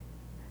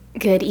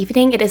Good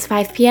evening, it is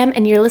 5 p.m.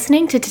 and you're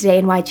listening to Today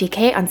in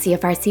YGK on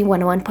CFRC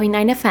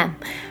 101.9 FM.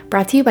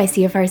 Brought to you by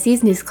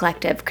CFRC's News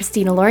Collective,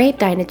 Christina Laurie,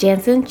 Dinah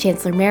Jansen,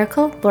 Chancellor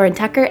Miracle, Lauren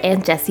Tucker,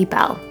 and Jessie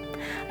Bell.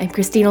 I'm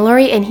Christina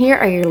Laurie and here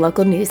are your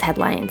local news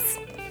headlines.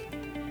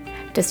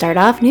 To start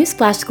off, New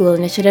Splash School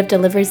Initiative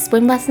delivers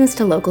swim lessons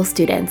to local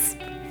students.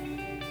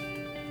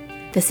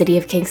 The City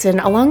of Kingston,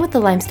 along with the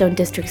Limestone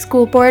District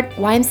School Board,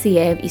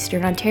 YMCA of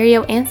Eastern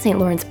Ontario, and St.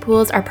 Lawrence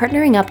Pools are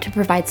partnering up to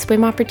provide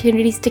swim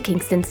opportunities to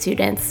Kingston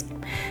students.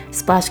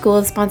 Splash School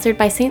is sponsored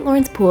by St.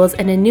 Lawrence Pools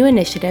and a new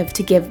initiative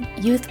to give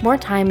youth more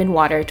time in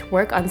water to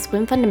work on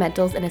swim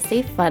fundamentals in a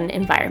safe, fun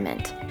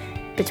environment.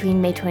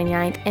 Between May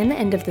 29th and the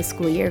end of the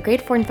school year,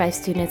 grade 4 and 5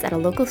 students at a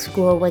local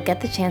school will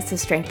get the chance to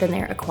strengthen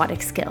their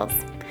aquatic skills.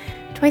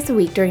 Twice a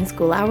week during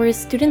school hours,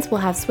 students will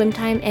have swim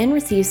time and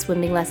receive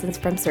swimming lessons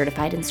from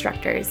certified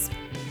instructors.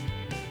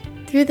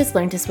 Through this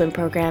Learn to Swim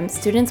program,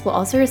 students will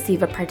also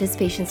receive a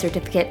participation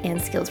certificate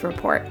and skills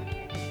report.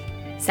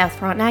 South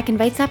Frontenac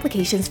invites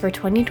applications for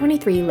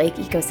 2023 Lake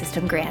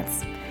Ecosystem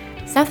Grants.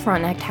 South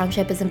Frontenac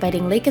Township is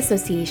inviting lake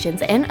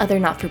associations and other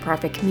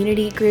not-for-profit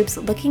community groups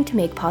looking to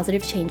make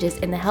positive changes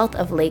in the health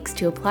of lakes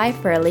to apply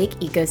for a Lake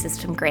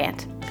Ecosystem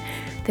Grant.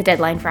 The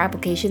deadline for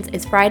applications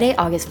is Friday,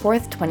 August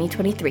 4th,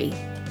 2023.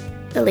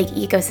 The Lake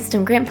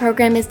Ecosystem Grant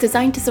Program is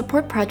designed to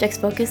support projects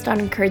focused on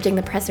encouraging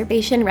the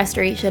preservation,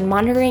 restoration,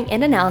 monitoring,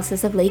 and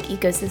analysis of lake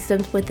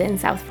ecosystems within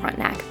South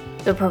Frontenac.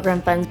 The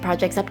program funds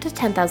projects up to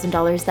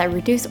 $10,000 that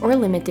reduce or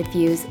limit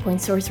diffuse point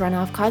source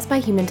runoff caused by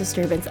human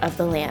disturbance of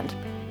the land,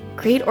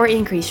 create or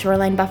increase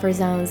shoreline buffer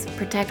zones,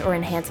 protect or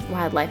enhance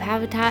wildlife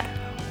habitat,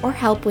 or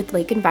help with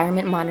lake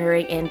environment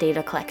monitoring and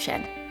data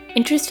collection.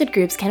 Interested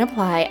groups can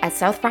apply at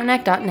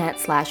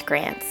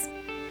southfrontenac.net/grants.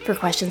 For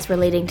questions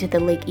relating to the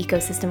Lake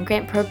Ecosystem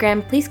Grant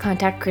Program, please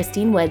contact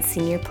Christine Woods,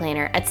 Senior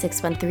Planner, at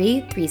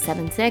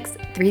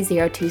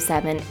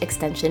 613-376-3027,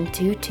 extension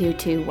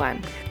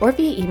 2221, or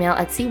via email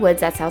at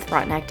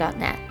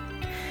cwoods@southfrontenac.net.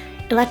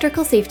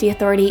 Electrical Safety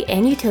Authority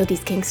and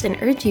Utilities Kingston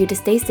urge you to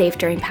stay safe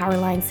during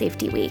Powerline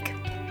Safety Week.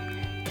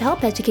 To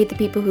help educate the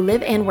people who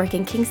live and work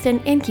in Kingston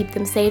and keep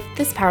them safe,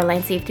 this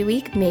Powerline Safety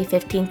Week, May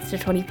 15th to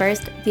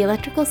 21st, the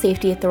Electrical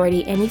Safety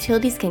Authority and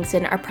Utilities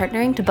Kingston are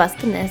partnering to bust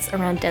the myths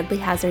around deadly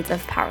hazards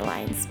of power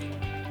lines.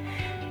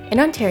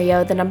 In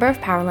Ontario, the number of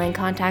powerline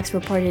contacts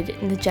reported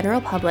in the general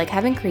public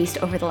have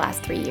increased over the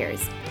last 3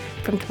 years.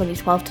 From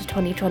 2012 to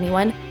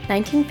 2021,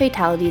 19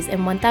 fatalities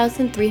and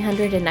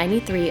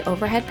 1,393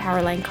 overhead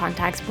powerline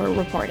contacts were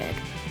reported.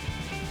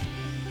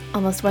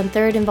 Almost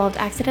one-third involved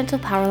accidental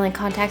powerline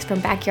contacts from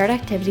backyard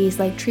activities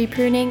like tree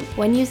pruning,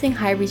 when using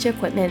high-reach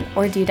equipment,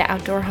 or due to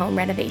outdoor home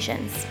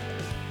renovations.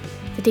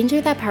 The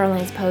danger that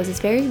powerlines pose is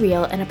very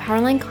real, and a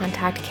powerline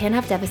contact can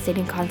have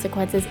devastating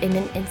consequences in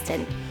an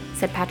instant,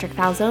 said Patrick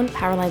Falzone,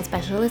 powerline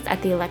specialist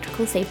at the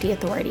Electrical Safety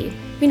Authority.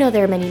 We know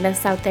there are many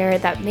myths out there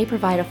that may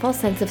provide a false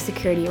sense of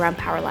security around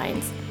power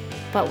lines.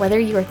 But whether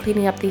you are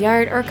cleaning up the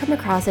yard or come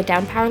across a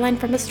downed power line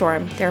from a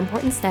storm, there are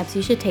important steps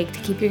you should take to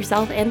keep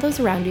yourself and those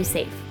around you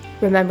safe.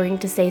 Remembering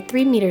to stay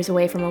 3 meters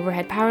away from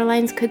overhead power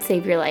lines could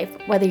save your life,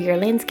 whether you're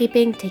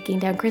landscaping, taking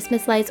down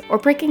Christmas lights, or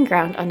breaking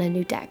ground on a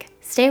new deck.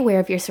 Stay aware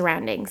of your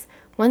surroundings.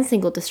 One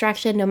single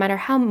distraction, no matter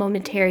how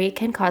momentary,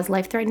 can cause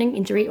life-threatening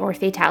injury or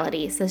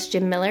fatality, says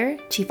Jim Miller,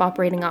 Chief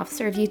Operating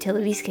Officer of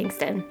Utilities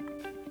Kingston.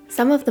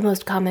 Some of the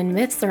most common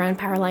myths around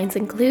power lines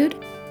include: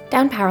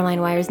 down power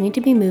line wires need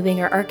to be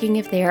moving or arcing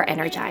if they are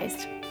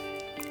energized.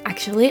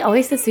 Actually,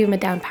 always assume a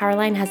down power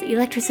line has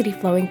electricity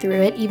flowing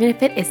through it even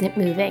if it isn't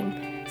moving.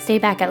 Stay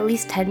back at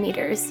least 10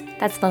 meters.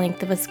 That's the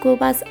length of a school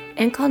bus,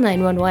 and call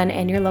 911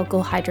 and your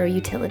local hydro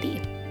utility.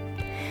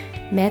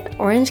 Myth: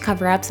 orange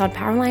cover-ups on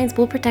power lines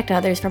will protect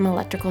others from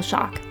electrical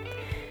shock.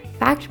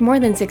 Fact: more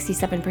than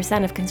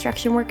 67% of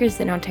construction workers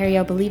in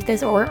Ontario believe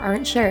this or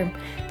aren't sure.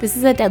 This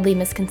is a deadly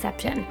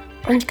misconception.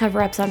 Orange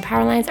cover-ups on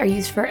power lines are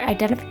used for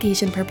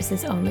identification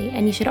purposes only,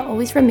 and you should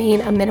always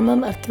remain a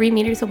minimum of 3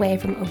 meters away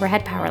from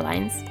overhead power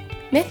lines.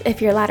 Myth: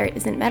 if your ladder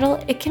isn't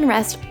metal, it can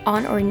rest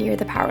on or near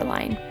the power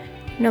line.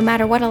 No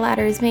matter what a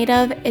ladder is made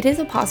of, it is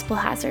a possible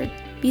hazard.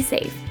 Be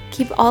safe.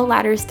 Keep all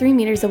ladders 3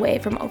 meters away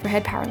from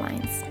overhead power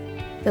lines.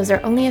 Those are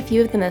only a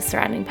few of the myths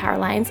surrounding power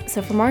lines,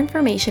 so for more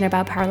information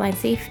about power line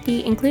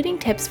safety, including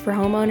tips for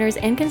homeowners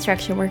and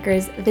construction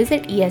workers,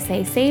 visit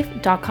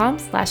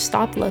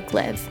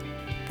esasafe.com/stop-look-live.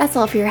 That's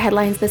all for your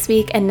headlines this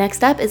week, and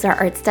next up is our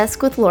Arts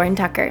Desk with Lauren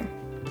Tucker.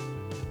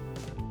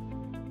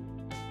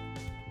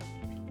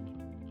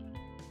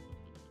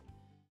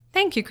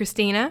 Thank you,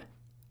 Christina.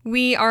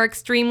 We are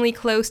extremely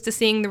close to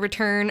seeing the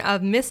return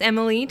of Miss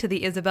Emily to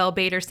the Isabel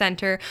Bader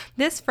Center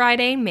this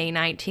Friday, May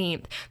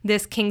 19th.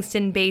 This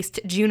Kingston-based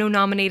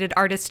Juno-nominated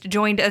artist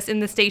joined us in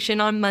the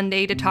station on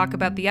Monday to talk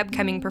about the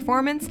upcoming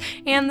performance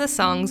and the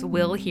songs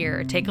we'll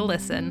hear. Take a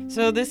listen.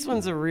 So this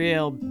one's a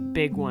real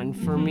big one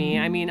for me.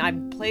 I mean,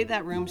 I've played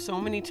that room so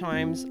many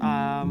times,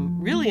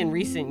 really in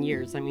recent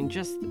years. I mean,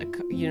 just,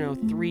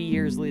 3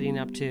 years leading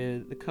up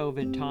to the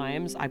COVID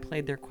times, I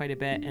played there quite a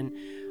bit, and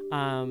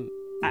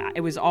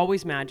it was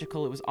always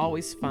magical. It was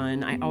always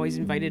fun. I always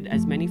invited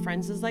as many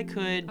friends as I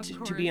could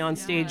to be on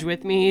stage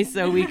with me,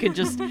 so we could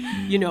just,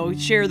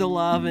 share the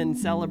love and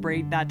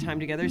celebrate that time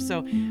together.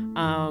 So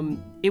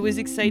it was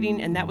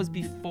exciting, and that was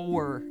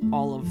before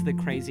all of the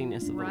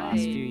craziness of the last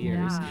few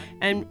years.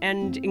 Yeah.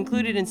 And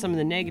included in some of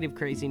the negative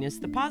craziness,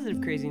 the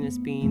positive craziness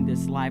being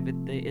this Live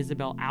at the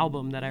Isabel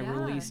album that I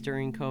released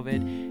during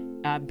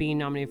COVID, being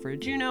nominated for a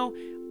Juno.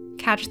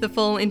 Catch the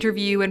full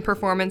interview and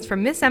performance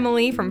from Miss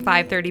Emily from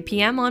 5:30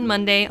 p.m. on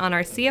Monday on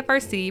our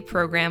CFRC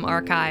program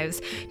archives.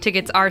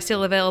 Tickets are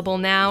still available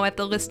now at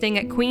the listing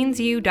at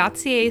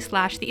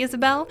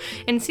queensu.ca/theisabel,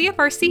 and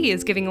CFRC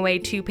is giving away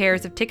 2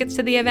 pairs of tickets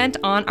to the event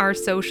on our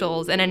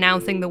socials and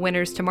announcing the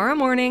winners tomorrow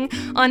morning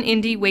on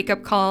Indie Wake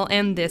Up Call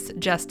and This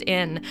Just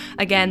In.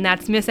 Again,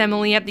 that's Miss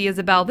Emily at the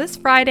Isabel this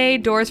Friday.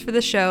 Doors for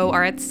the show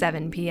are at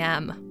 7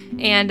 p.m.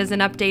 And as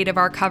an update of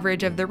our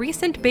coverage of the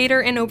recent Bader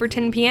and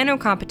Overton piano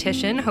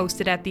competition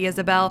hosted at the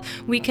Isabel,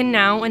 we can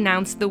now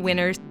announce the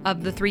winners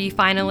of the 3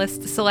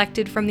 finalists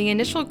selected from the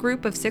initial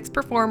group of 6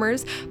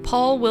 performers.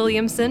 Paul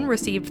Williamson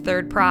received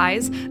 3rd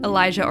prize,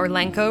 Elijah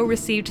Orlenko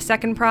received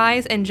 2nd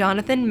prize, and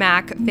Jonathan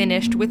Mack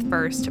finished with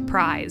 1st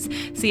prize.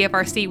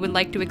 CFRC would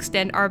like to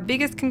extend our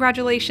biggest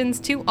congratulations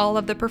to all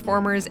of the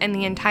performers and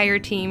the entire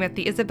team at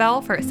the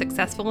Isabel for a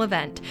successful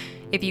event.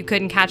 If you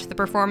couldn't catch the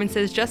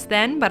performances just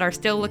then, but are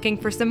still looking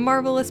for some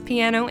marvelous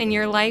piano in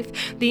your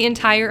life, the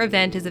entire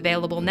event is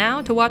available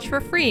now to watch for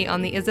free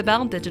on the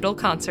Isabel Digital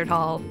Concert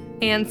Hall.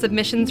 And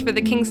submissions for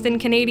the Kingston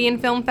Canadian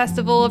Film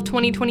Festival of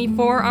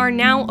 2024 are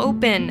now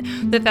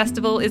open. The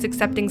festival is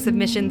accepting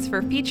submissions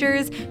for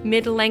features,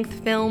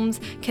 mid-length films,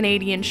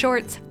 Canadian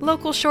shorts,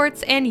 local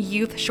shorts, and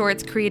youth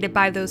shorts created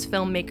by those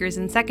filmmakers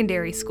in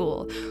secondary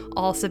school.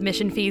 All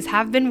submission fees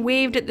have been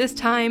waived at this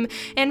time,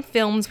 and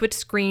films which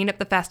screen at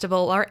the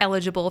festival are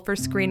eligible for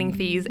screening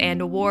fees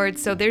and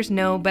awards, so there's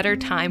no better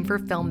time for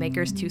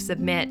filmmakers to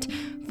submit.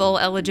 Full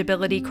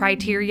eligibility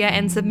criteria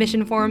and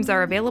submission forms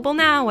are available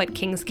now at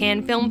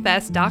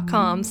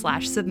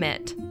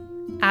kingscanfilmfest.com/submit.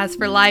 As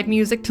for live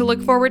music to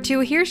look forward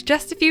to, here's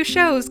just a few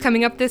shows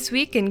coming up this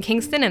week in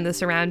Kingston and the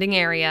surrounding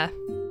area.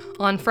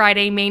 On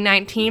Friday, May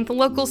 19th,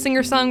 local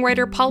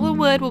singer-songwriter Paula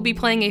Wood will be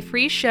playing a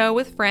free show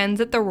with friends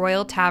at the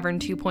Royal Tavern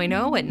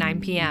 2.0 at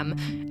 9 p.m.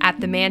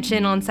 At the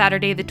Mansion on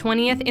Saturday the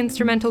 20th,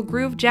 instrumental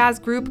groove jazz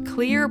group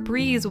Clear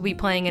Breeze will be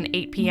playing an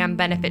 8 p.m.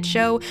 benefit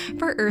show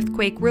for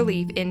earthquake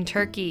relief in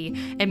Turkey.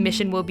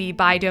 Admission will be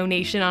by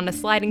donation on a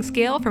sliding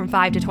scale from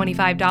 $5 to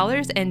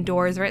 $25, and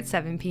doors are at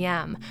 7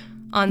 p.m.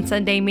 On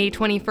Sunday, May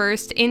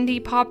 21st,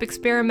 indie pop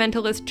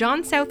experimentalist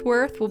John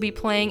Southworth will be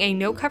playing a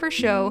no-cover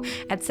show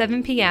at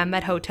 7 p.m.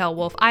 at Hotel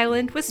Wolf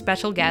Island with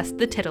special guest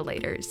The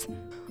Titilators.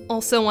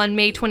 Also on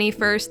May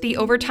 21st, the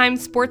Overtime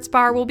Sports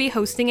Bar will be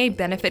hosting a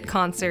benefit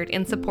concert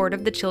in support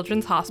of the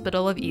Children's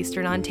Hospital of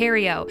Eastern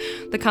Ontario.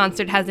 The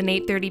concert has an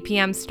 8:30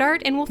 p.m.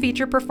 start and will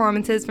feature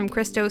performances from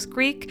Christos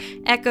Greek,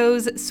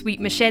 Echoes,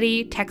 Sweet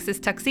Machete, Texas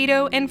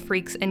Tuxedo, and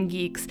Freaks and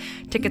Geeks.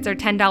 Tickets are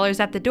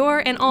 $10 at the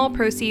door, and all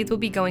proceeds will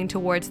be going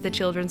towards the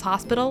Children's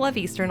Hospital of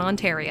Eastern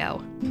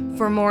Ontario.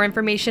 For more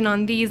information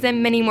on these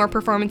and many more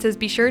performances,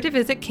 be sure to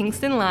visit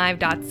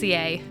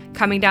kingstonlive.ca.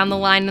 Coming down the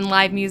line in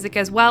live music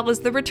as well is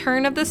the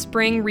return of the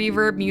Spring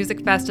Reverb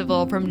Music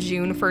Festival from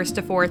June 1st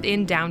to 4th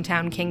in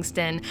downtown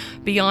Kingston.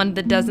 Beyond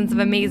the dozens of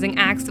amazing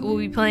acts that will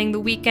be playing the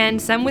weekend,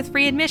 some with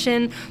free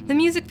admission, the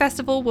music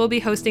festival will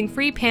be hosting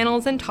free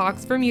panels and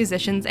talks for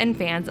musicians and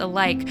fans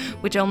alike,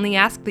 which only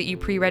ask that you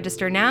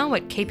pre-register now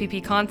at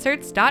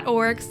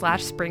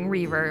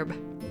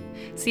kppconcerts.org/springreverb.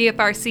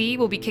 CFRC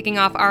will be kicking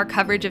off our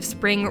coverage of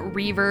Spring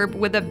Reverb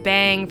with a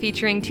bang,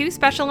 featuring 2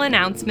 special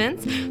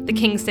announcements. The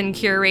Kingston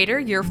Curator,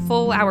 your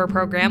full-hour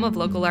program of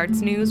local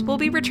arts news, will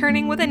be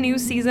returning with a new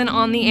season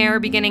on the air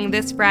beginning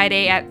this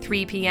Friday at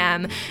 3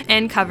 p.m.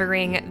 and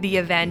covering the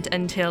event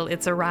until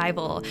its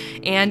arrival.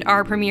 And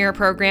our premiere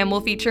program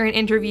will feature an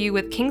interview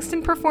with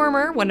Kingston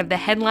performer, one of the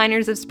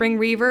headliners of Spring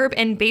Reverb,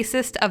 and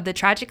bassist of the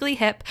Tragically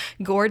Hip,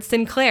 Gord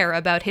Sinclair,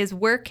 about his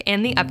work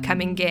and the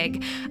upcoming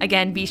gig.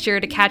 Again, be sure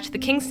to catch the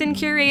Kingston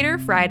Curator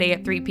Friday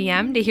at 3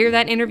 p.m. to hear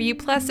that interview,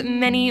 plus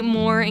many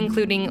more,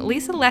 including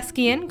Lisa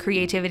Leskian,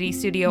 Creativity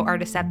Studio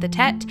Artist at the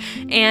TET,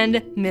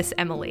 and Miss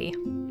Emily.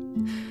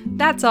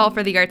 That's all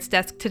for the Arts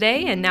Desk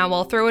today, and now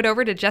I'll throw it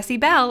over to Jessie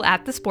Bell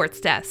at the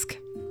Sports Desk.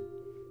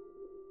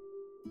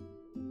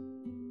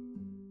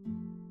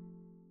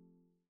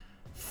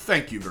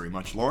 Thank you very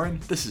much, Lauren.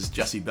 This is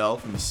Jessie Bell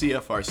from the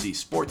CFRC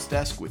Sports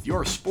Desk with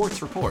your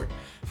sports report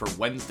for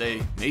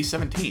Wednesday, May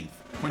 17th,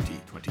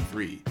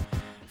 2023.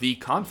 The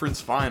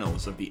conference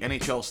finals of the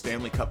NHL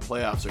Stanley Cup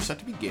playoffs are set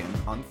to begin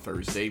on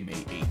Thursday, May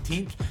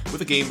 18th,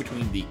 with a game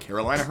between the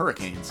Carolina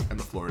Hurricanes and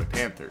the Florida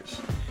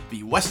Panthers.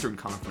 The Western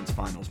Conference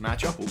Finals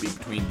matchup will be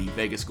between the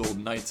Vegas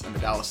Golden Knights and the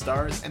Dallas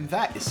Stars, and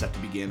that is set to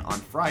begin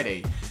on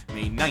Friday,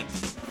 May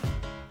 19th.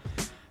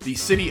 The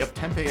city of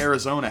Tempe,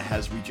 Arizona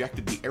has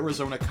rejected the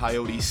Arizona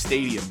Coyotes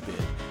stadium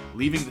bid,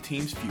 leaving the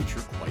team's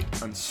future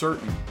quite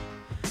uncertain.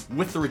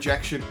 With the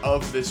rejection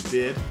of this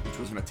bid, which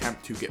was an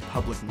attempt to get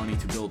public money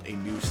to build a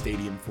new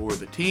stadium for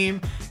the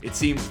team, it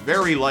seems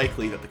very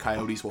likely that the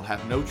Coyotes will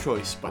have no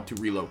choice but to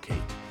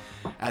relocate.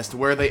 As to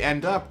where they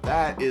end up,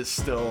 that is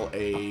still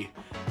a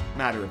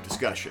matter of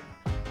discussion.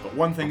 But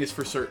one thing is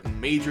for certain,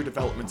 major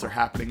developments are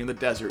happening in the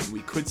desert, and we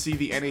could see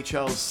the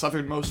NHL's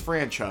southernmost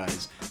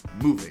franchise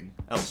moving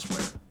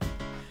elsewhere.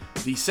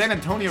 The San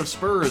Antonio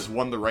Spurs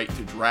won the right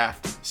to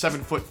draft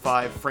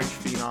 7'5" French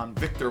phenom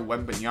Victor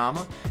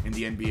Wembanyama in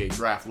the NBA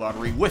draft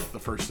lottery with the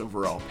first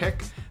overall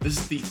pick. This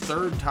is the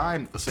third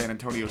time that the San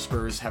Antonio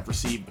Spurs have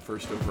received the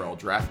first overall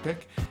draft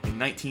pick. In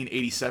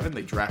 1987,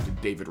 they drafted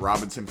David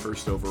Robinson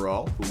first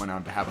overall, who went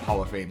on to have a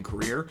Hall of Fame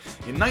career.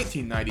 In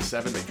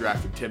 1997, they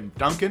drafted Tim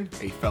Duncan,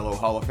 a fellow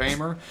Hall of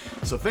Famer.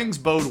 So things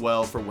bode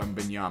well for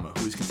Wembanyama,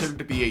 who is considered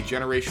to be a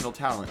generational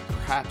talent,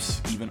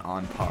 perhaps even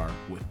on par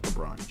with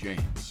LeBron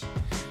James.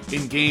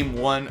 In Game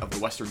 1 of the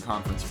Western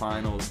Conference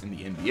Finals in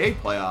the NBA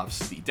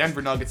playoffs, the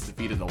Denver Nuggets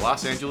defeated the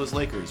Los Angeles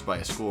Lakers by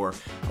a score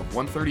of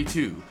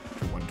 132 to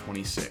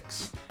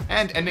 126.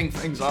 And ending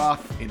things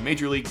off, in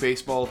Major League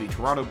Baseball, the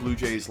Toronto Blue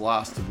Jays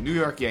lost to the New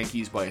York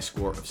Yankees by a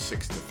score of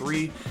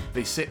 6-3.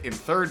 They sit in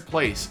third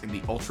place in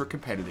the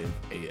ultra-competitive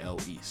AL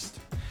East.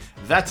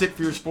 That's it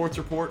for your sports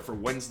report for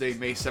Wednesday,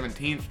 May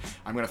 17th.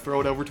 I'm going to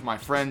throw it over to my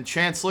friend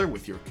Chancellor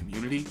with your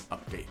community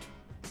update.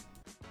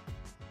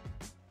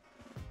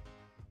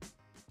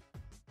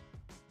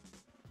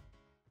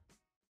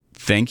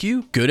 Thank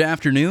you, good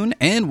afternoon,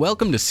 and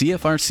welcome to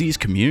CFRC's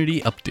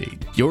Community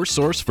Update, your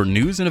source for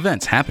news and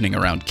events happening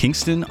around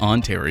Kingston,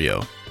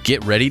 Ontario.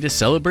 Get ready to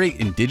celebrate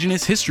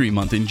Indigenous History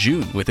Month in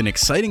June with an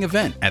exciting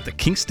event at the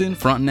Kingston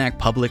Frontenac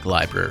Public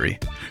Library.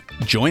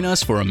 Join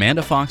us for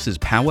Amanda Fox's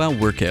powwow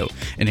workout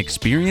and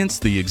experience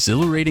the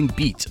exhilarating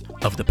beat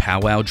of the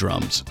powwow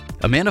drums.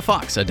 Amanda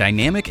Fox, a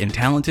dynamic and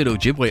talented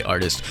Ojibwe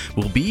artist,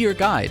 will be your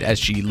guide as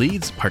she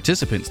leads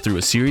participants through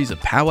a series of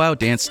powwow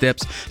dance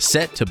steps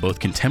set to both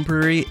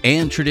contemporary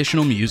and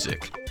traditional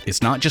music.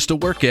 It's not just a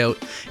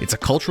workout, it's a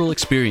cultural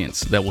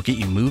experience that will get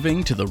you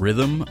moving to the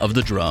rhythm of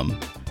the drum.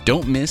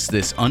 Don't miss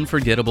this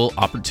unforgettable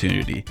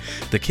opportunity.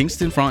 The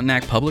Kingston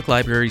Frontenac Public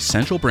Library's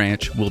Central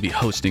Branch will be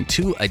hosting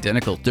 2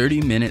 identical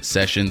 30-minute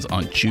sessions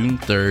on June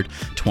 3rd,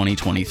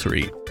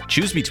 2023.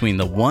 Choose between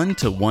the 1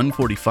 to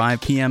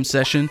 1:45 p.m.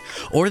 session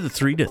or the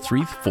 3 to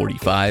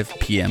 3:45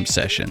 p.m.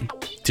 session.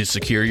 To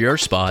secure your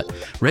spot,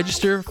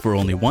 register for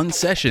only one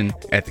session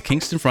at the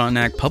Kingston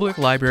Frontenac Public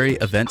Library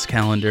events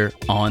calendar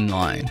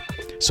online.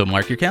 So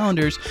mark your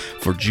calendars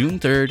for June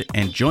 3rd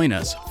and join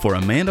us for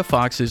Amanda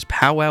Fox's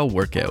powwow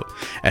workout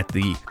at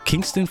the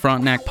Kingston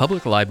Frontenac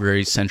Public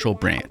Library's Central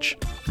Branch.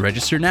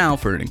 Register now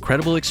for an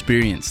incredible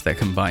experience that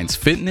combines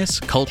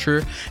fitness,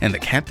 culture, and the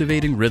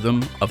captivating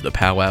rhythm of the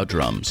powwow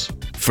drums.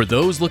 For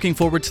those looking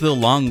forward to the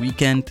long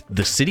weekend,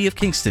 the City of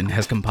Kingston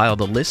has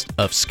compiled a list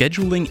of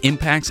scheduling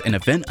impacts and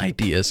event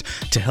ideas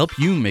to help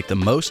you make the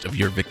most of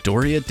your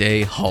Victoria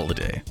Day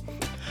holiday.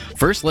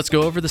 First, let's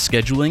go over the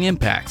scheduling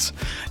impacts.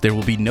 There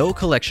will be no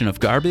collection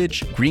of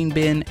garbage, green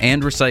bin,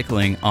 and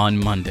recycling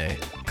on Monday.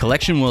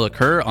 Collection will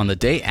occur on the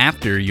day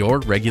after your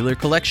regular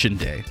collection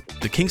day.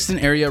 The Kingston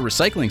Area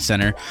Recycling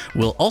Center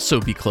will also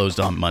be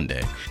closed on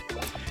Monday.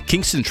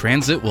 Kingston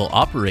Transit will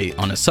operate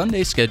on a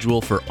Sunday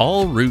schedule for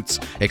all routes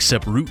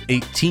except Route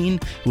 18,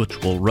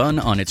 which will run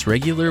on its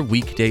regular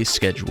weekday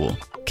schedule.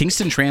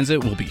 Kingston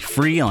Transit will be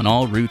free on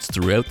all routes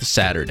throughout the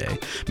Saturday,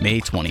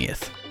 May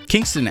 20th.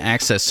 Kingston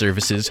Access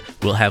Services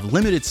will have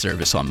limited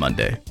service on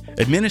Monday.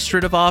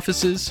 Administrative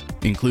offices,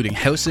 including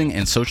housing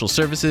and social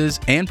services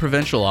and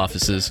provincial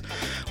offices,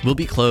 will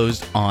be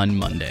closed on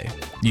Monday.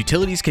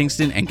 Utilities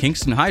Kingston and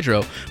Kingston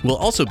Hydro will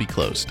also be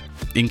closed.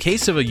 In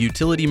case of a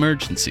utility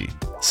emergency,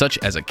 such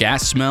as a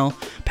gas smell,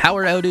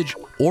 power outage,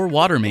 or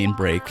water main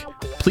break,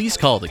 please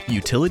call the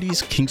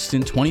Utilities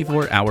Kingston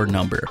 24-hour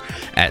number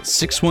at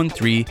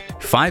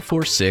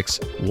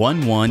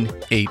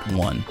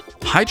 613-546-1181.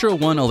 Hydro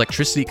One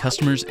electricity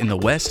customers in the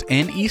West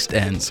and East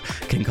Ends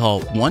can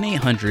call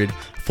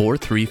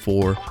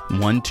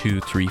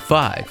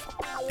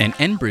 1-800-434-1235. And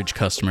Enbridge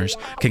customers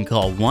can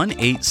call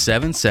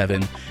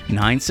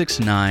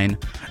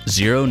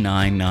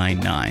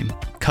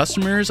 1-877-969-0999.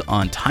 Customers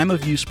on time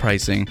of use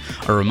pricing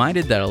are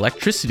reminded that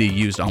electricity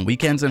used on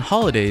weekends and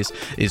holidays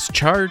is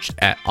charged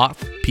at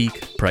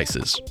off-peak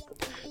prices.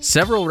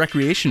 Several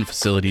recreation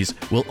facilities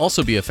will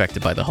also be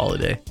affected by the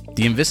holiday.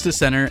 The Invista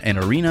Center and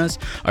Arenas,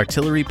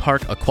 Artillery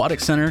Park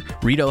Aquatic Center,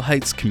 Rideau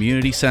Heights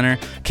Community Center,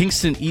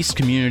 Kingston East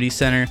Community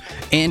Center,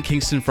 and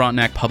Kingston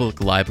Frontenac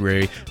Public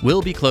Library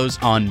will be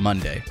closed on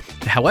Monday.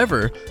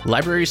 However,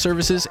 library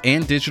services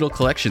and digital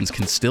collections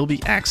can still be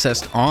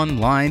accessed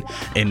online,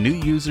 and new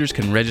users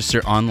can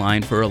register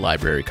online for a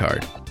library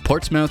card.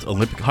 Portsmouth,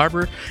 Olympic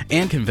Harbor,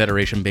 and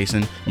Confederation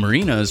Basin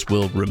marinas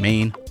will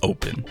remain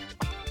open.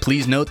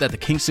 Please note that the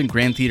Kingston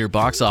Grand Theatre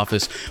box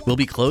office will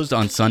be closed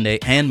on Sunday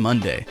and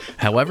Monday.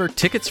 However,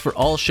 tickets for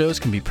all shows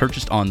can be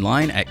purchased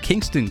online at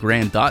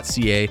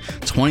kingstongrand.ca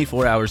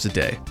 24 hours a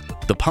day.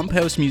 The Pump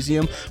House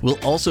Museum will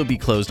also be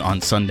closed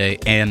on Sunday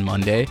and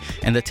Monday,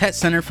 and the Tet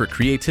Center for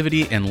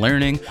Creativity and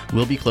Learning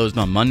will be closed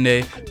on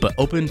Monday, but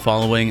open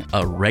following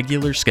a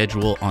regular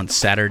schedule on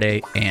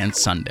Saturday and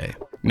Sunday.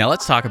 Now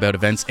let's talk about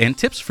events and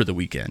tips for the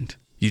weekend.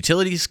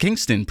 Utilities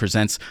Kingston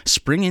presents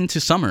Spring into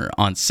Summer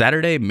on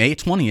Saturday, May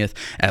 20th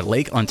at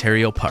Lake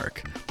Ontario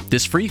Park.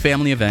 This free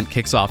family event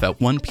kicks off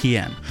at 1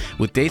 p.m.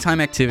 with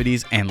daytime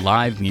activities and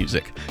live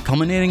music,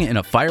 culminating in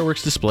a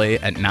fireworks display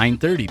at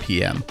 9:30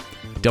 p.m.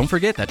 Don't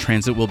forget that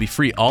transit will be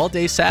free all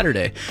day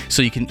Saturday,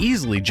 so you can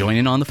easily join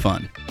in on the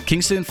fun.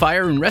 Kingston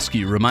Fire and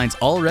Rescue reminds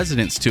all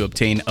residents to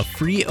obtain a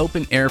free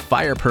open-air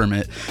fire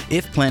permit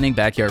if planning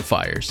backyard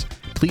fires.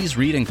 Please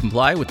read and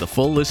comply with the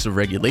full list of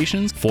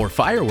regulations for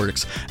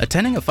fireworks.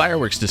 Attending a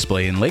fireworks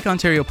display in Lake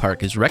Ontario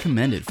Park is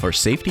recommended for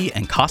safety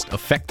and cost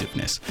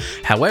effectiveness.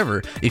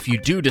 However, if you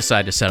do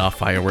decide to set off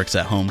fireworks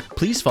at home,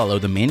 please follow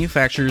the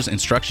manufacturer's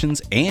instructions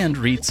and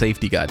read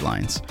safety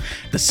guidelines.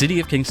 The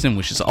City of Kingston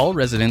wishes all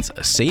residents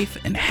a safe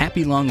and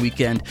happy long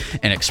weekend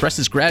and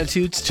expresses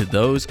gratitude to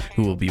those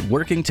who will be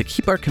working to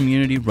keep our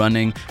community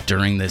running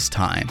during this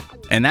time.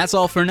 And that's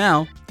all for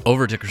now.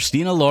 Over to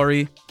Christina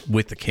Laurie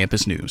with the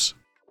Campus News.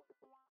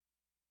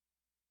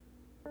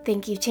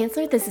 Thank you,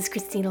 Chancellor. This is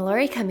Christina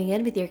Laurie coming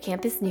in with your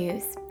campus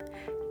news.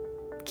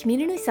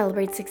 Community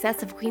celebrates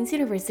success of Queen's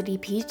University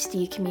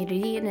PhD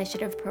Community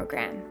Initiative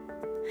Program.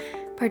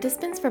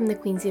 Participants from the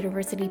Queen's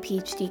University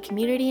PhD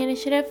Community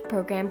Initiative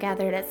program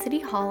gathered at City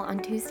Hall on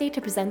Tuesday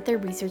to present their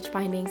research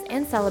findings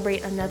and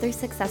celebrate another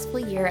successful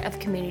year of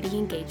community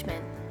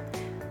engagement.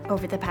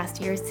 Over the past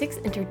year, 6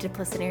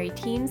 interdisciplinary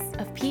teams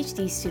of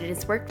PhD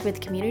students worked with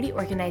community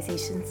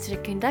organizations to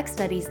conduct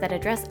studies that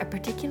address a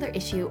particular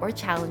issue or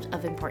challenge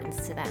of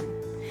importance to them.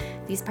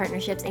 These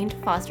partnerships aim to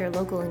foster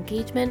local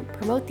engagement,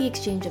 promote the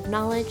exchange of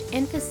knowledge,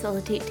 and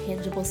facilitate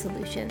tangible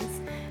solutions,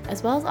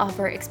 as well as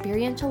offer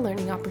experiential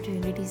learning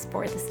opportunities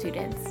for the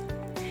students.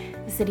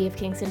 The City of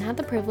Kingston had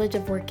the privilege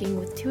of working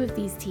with 2 of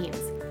these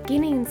teams,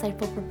 gaining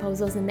insightful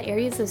proposals in the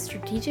areas of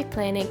strategic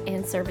planning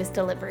and service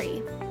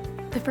delivery.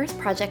 The first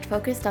project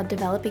focused on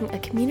developing a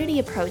community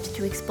approach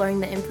to exploring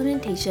the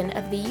implementation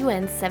of the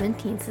UN's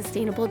 17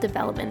 Sustainable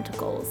Development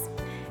Goals,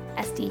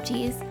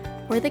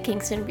 SDGs, for the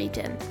Kingston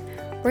region.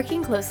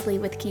 Working closely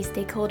with key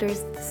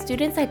stakeholders, the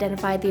students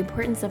identified the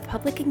importance of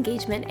public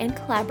engagement and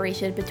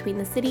collaboration between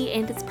the city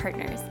and its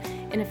partners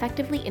in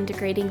effectively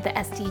integrating the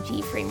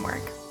SDG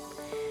framework.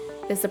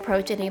 This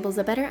approach enables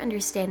a better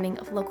understanding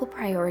of local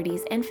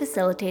priorities and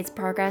facilitates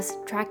progress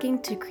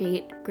tracking to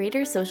create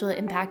greater social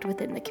impact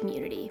within the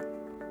community.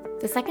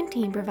 The second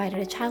team provided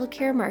a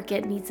childcare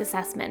market needs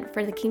assessment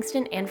for the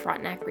Kingston and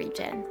Frontenac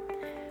region.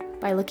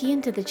 By looking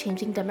into the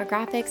changing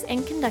demographics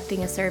and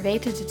conducting a survey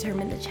to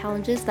determine the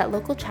challenges that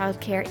local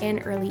childcare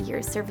and early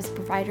years service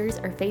providers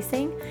are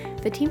facing,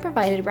 the team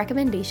provided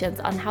recommendations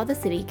on how the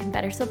city can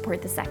better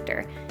support the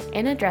sector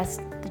and address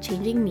the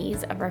changing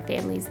needs of our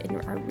families in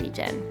our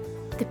region.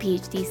 The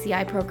PhD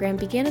CI program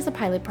began as a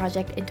pilot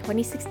project in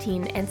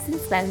 2016, and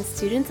since then,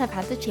 students have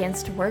had the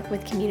chance to work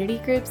with community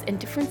groups in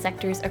different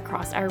sectors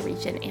across our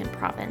region and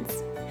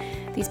province.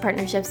 These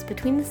partnerships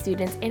between the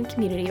students and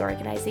community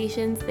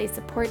organizations they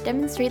support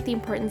demonstrate the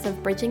importance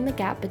of bridging the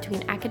gap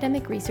between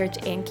academic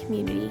research and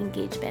community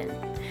engagement.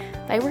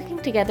 By working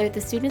together,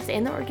 the students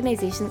and the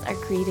organizations are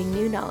creating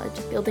new knowledge,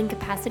 building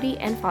capacity,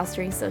 and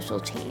fostering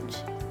social change.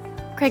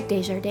 Craig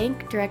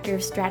Desjardins, Director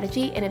of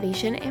Strategy,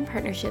 Innovation, and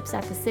Partnerships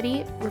at the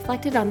City,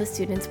 reflected on the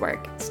students'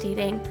 work,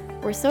 stating,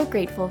 "We're so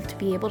grateful to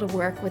be able to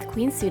work with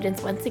Queen's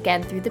students once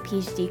again through the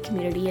PhD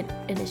Community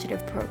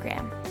Initiative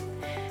Program.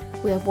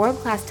 We have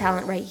world-class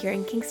talent right here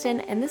in Kingston,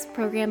 and this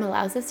program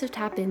allows us to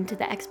tap into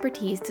the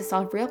expertise to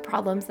solve real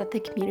problems that the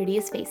community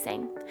is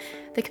facing.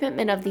 The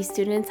commitment of these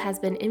students has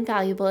been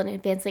invaluable in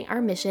advancing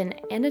our mission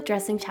and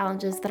addressing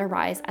challenges that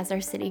arise as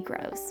our city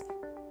grows."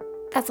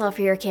 That's all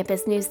for your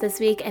campus news this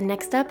week, and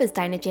next up is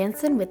Dinah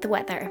Jansen with the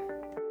weather.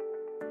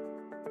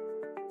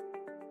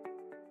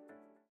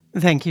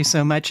 Thank you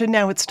so much. And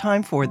now it's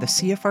time for the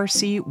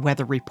CFRC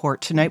weather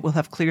report. Tonight we'll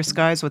have clear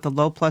skies with a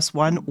low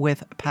 +1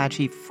 with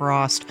patchy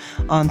frost.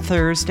 On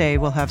Thursday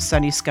we'll have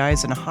sunny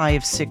skies and a high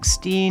of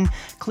 16.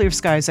 Clear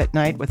skies at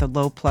night with a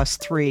low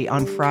 +3.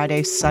 On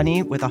Friday,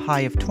 sunny with a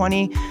high of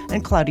 20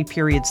 and cloudy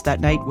periods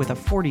that night with a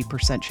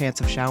 40% chance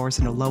of showers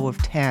and a low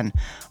of 10.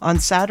 On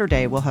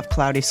Saturday we'll have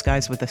cloudy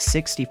skies with a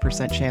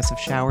 60% chance of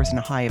showers and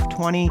a high of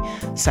 20.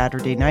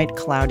 Saturday night,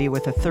 cloudy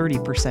with a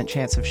 30%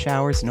 chance of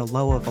showers and a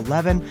low of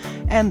 11.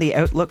 And the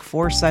outlook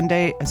for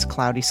Sunday is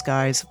cloudy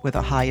skies with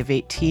a high of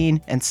 18,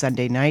 and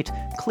Sunday night,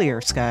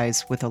 clear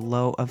skies with a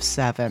low of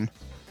 7.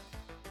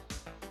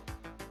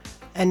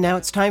 And now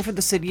it's time for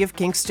the City of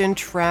Kingston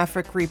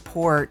traffic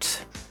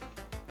report.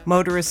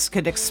 Motorists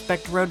could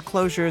expect road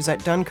closures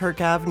at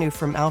Dunkirk Avenue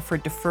from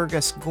Alfred to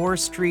Fergus, Gore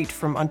Street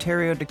from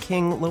Ontario to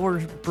King, Lower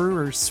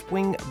Brewers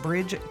Swing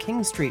Bridge,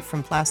 King Street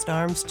from Plast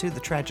Arms to the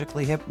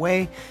Tragically Hip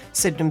Way,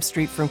 Sydenham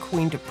Street from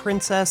Queen to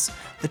Princess,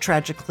 the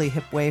Tragically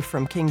Hip Way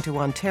from King to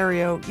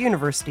Ontario,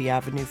 University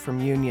Avenue from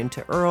Union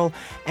to Earl,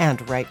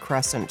 and Wright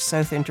Crescent,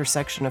 south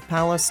intersection of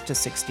Palace to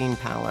 16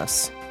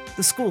 Palace. The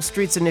The School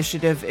Streets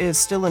Initiative is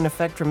still in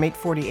effect from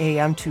 8:40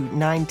 a.m. to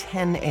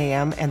 9:10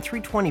 a.m. and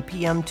 3:20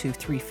 p.m. to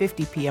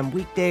 3:50 p.m.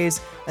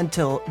 weekdays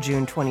until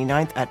June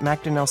 29th at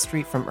Macdonnell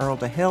Street from Earl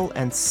to Hill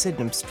and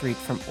Sydenham Street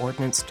from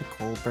Ordnance to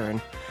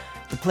Colburn.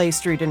 The Play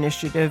Street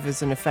Initiative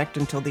is in effect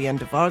until the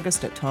end of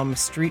August at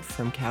Thomas Street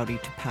from Cowdy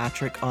to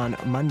Patrick on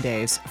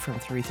Mondays from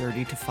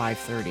 3:30 to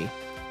 5:30.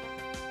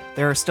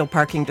 There are still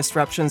parking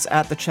disruptions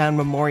at the Chan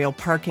Memorial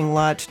parking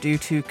lot due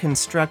to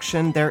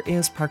construction. There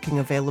is parking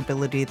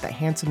availability at the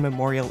Hanson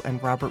Memorial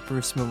and Robert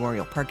Bruce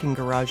Memorial parking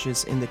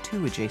garages in the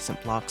 2 adjacent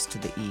blocks to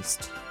the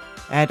east.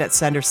 And at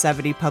Center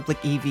 70,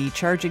 public EV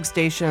charging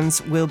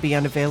stations will be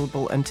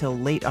unavailable until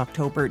late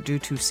October due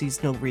to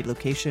seasonal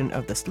relocation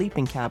of the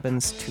sleeping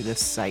cabins to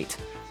this site.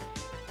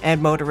 And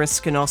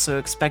motorists can also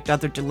expect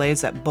other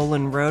delays at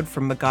Bullen Road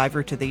from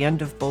MacGyver to the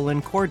end of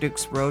Bullen,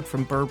 Cordukes Road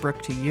from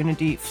Burbrook to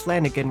Unity,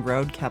 Flanagan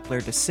Road, Kepler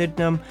to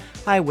Sydenham,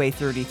 Highway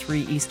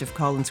 33 east of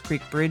Collins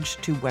Creek Bridge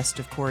to west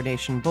of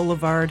Coronation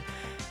Boulevard,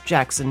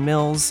 Jackson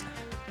Mills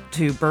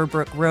to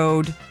Burbrook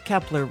Road,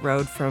 Kepler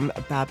Road from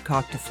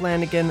Babcock to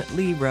Flanagan,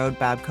 Lee Road,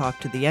 Babcock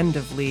to the end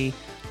of Lee,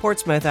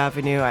 Portsmouth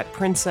Avenue at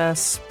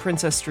Princess,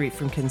 Princess Street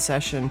from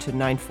Concession to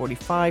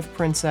 945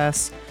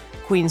 Princess,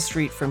 Queen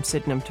Street from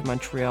Sydenham to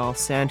Montreal,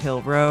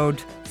 Sandhill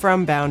Road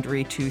from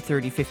Boundary to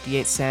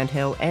 3058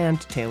 Sandhill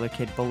and Taylor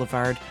Kidd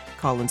Boulevard,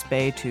 Collins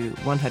Bay to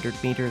 100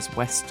 meters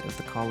west of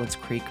the Collins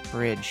Creek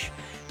Bridge.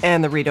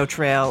 And the Rideau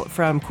Trail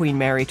from Queen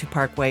Mary to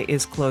Parkway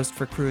is closed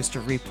for crews to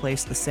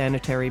replace the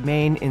sanitary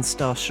main,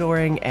 install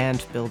shoring,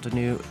 and build a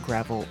new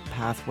gravel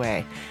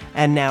pathway.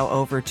 And now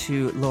over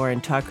to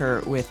Lauren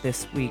Tucker with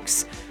this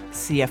week's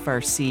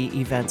CFRC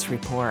Events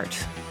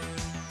Report.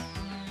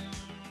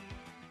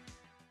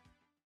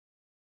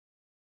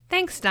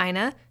 Thanks,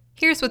 Dinah.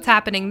 Here's what's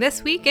happening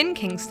this week in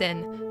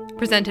Kingston.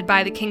 Presented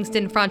by the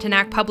Kingston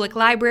Frontenac Public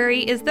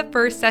Library is the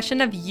first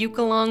session of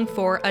Ukulong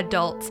for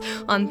Adults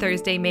on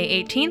Thursday,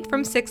 May 18th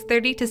from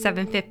 6:30 to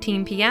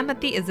 7:15 p.m. at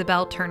the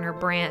Isabel Turner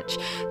branch.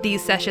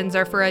 These sessions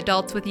are for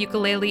adults with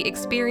ukulele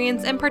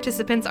experience, and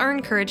participants are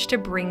encouraged to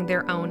bring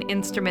their own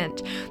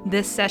instrument.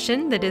 This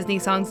session, the Disney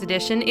Songs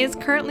Edition, is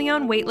currently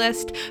on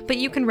waitlist, but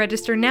you can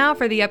register now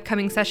for the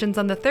upcoming sessions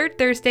on the third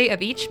Thursday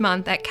of each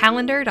month at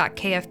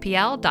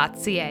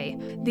calendar.kfpl.ca.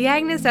 The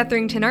Agnes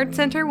Etherington Art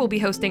Center will be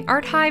hosting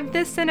Art Hive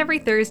this and every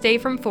Thursday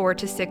from 4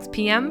 to 6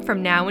 p.m.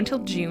 from now until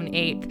June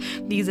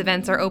 8th. These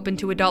events are open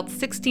to adults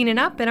 16 and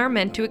up and are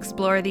meant to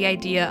explore the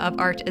idea of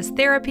art as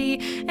therapy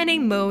and a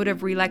mode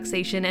of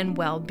relaxation and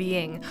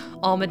well-being.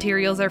 All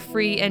materials are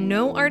free and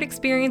no art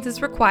experience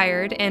is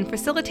required, and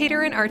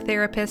facilitator and art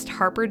therapist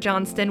Harper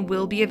Johnston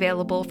will be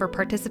available for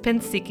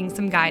participants seeking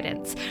some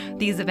guidance.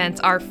 These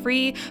events are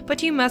free,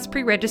 but you must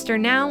pre-register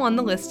now on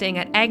the listing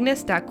at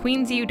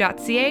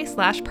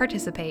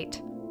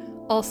agnes.queensu.ca/participate.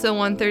 Also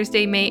on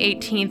Thursday, May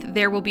 18th,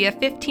 there will be a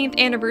 15th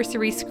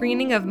anniversary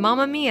screening of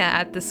Mamma Mia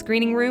at the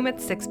Screening Room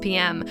at 6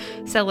 p.m.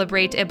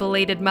 Celebrate a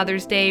belated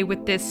Mother's Day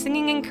with this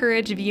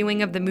singing-encouraged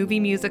viewing of the movie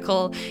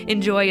musical,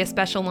 enjoy a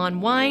special on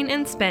wine,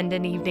 and spend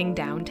an evening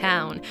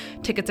downtown.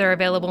 Tickets are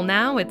available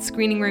now at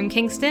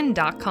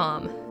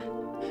screeningroomkingston.com.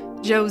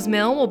 Joe's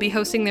Mill will be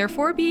hosting their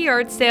 4B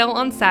yard sale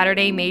on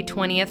Saturday, May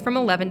 20th from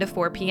 11 to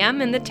 4 p.m.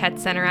 in the Tet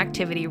Center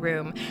Activity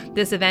Room.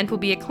 This event will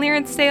be a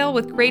clearance sale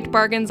with great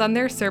bargains on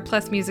their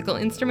surplus musical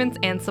instruments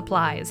and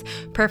supplies.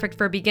 Perfect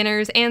for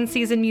beginners and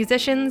seasoned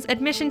musicians,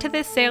 admission to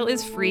this sale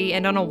is free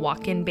and on a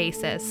walk-in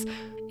basis.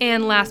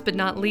 And last but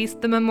not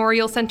least, the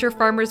Memorial Center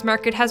Farmers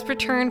Market has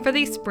returned for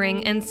the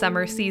spring and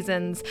summer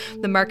seasons.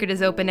 The market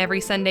is open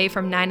every Sunday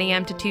from 9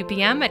 a.m. to 2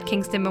 p.m. at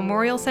Kingston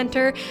Memorial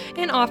Center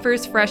and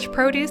offers fresh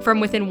produce from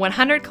within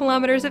 100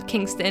 kilometers of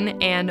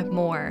Kingston and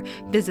more.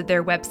 Visit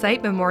their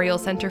website,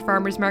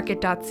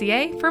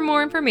 memorialcenterfarmersmarket.ca, for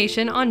more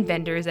information on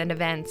vendors and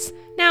events.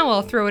 Now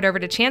I'll throw it over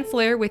to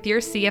Chancellor with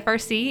your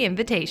CFRC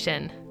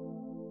invitation.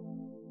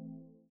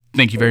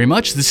 Thank you very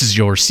much. This is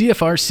your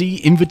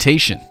CFRC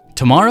invitation.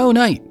 Tomorrow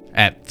night,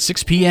 at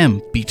 6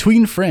 p.m.,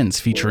 Between Friends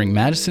featuring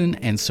Madison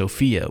and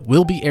Sophia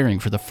will be airing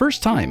for the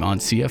first time on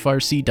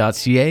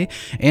CFRC.ca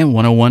and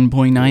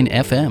 101.9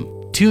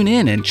 FM. Tune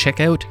in and check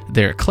out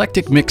their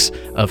eclectic mix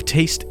of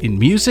taste in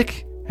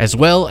music, as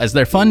well as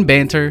their fun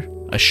banter,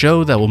 a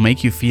show that will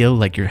make you feel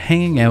like you're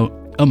hanging out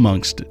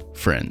amongst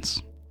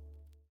friends.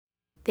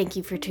 Thank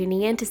you for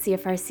tuning in to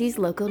CFRC's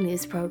local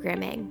news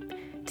programming.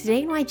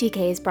 Today in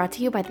YGK is brought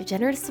to you by the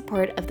generous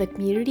support of the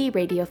Community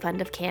Radio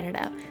Fund of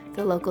Canada,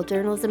 the Local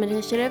Journalism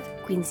Initiative,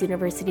 Queen's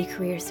University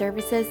Career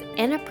Services,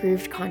 and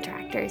approved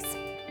contractors.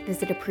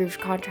 Visit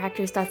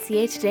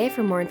approvedcontractors.ca today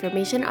for more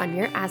information on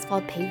your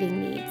asphalt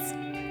paving needs.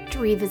 To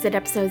revisit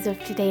episodes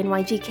of Today in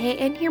YGK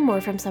and hear more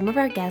from some of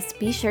our guests,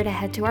 be sure to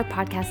head to our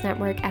podcast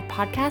network at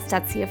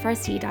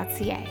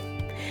podcast.cfrc.ca.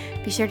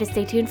 Be sure to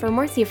stay tuned for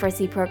more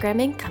CFRC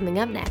programming coming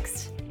up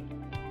next.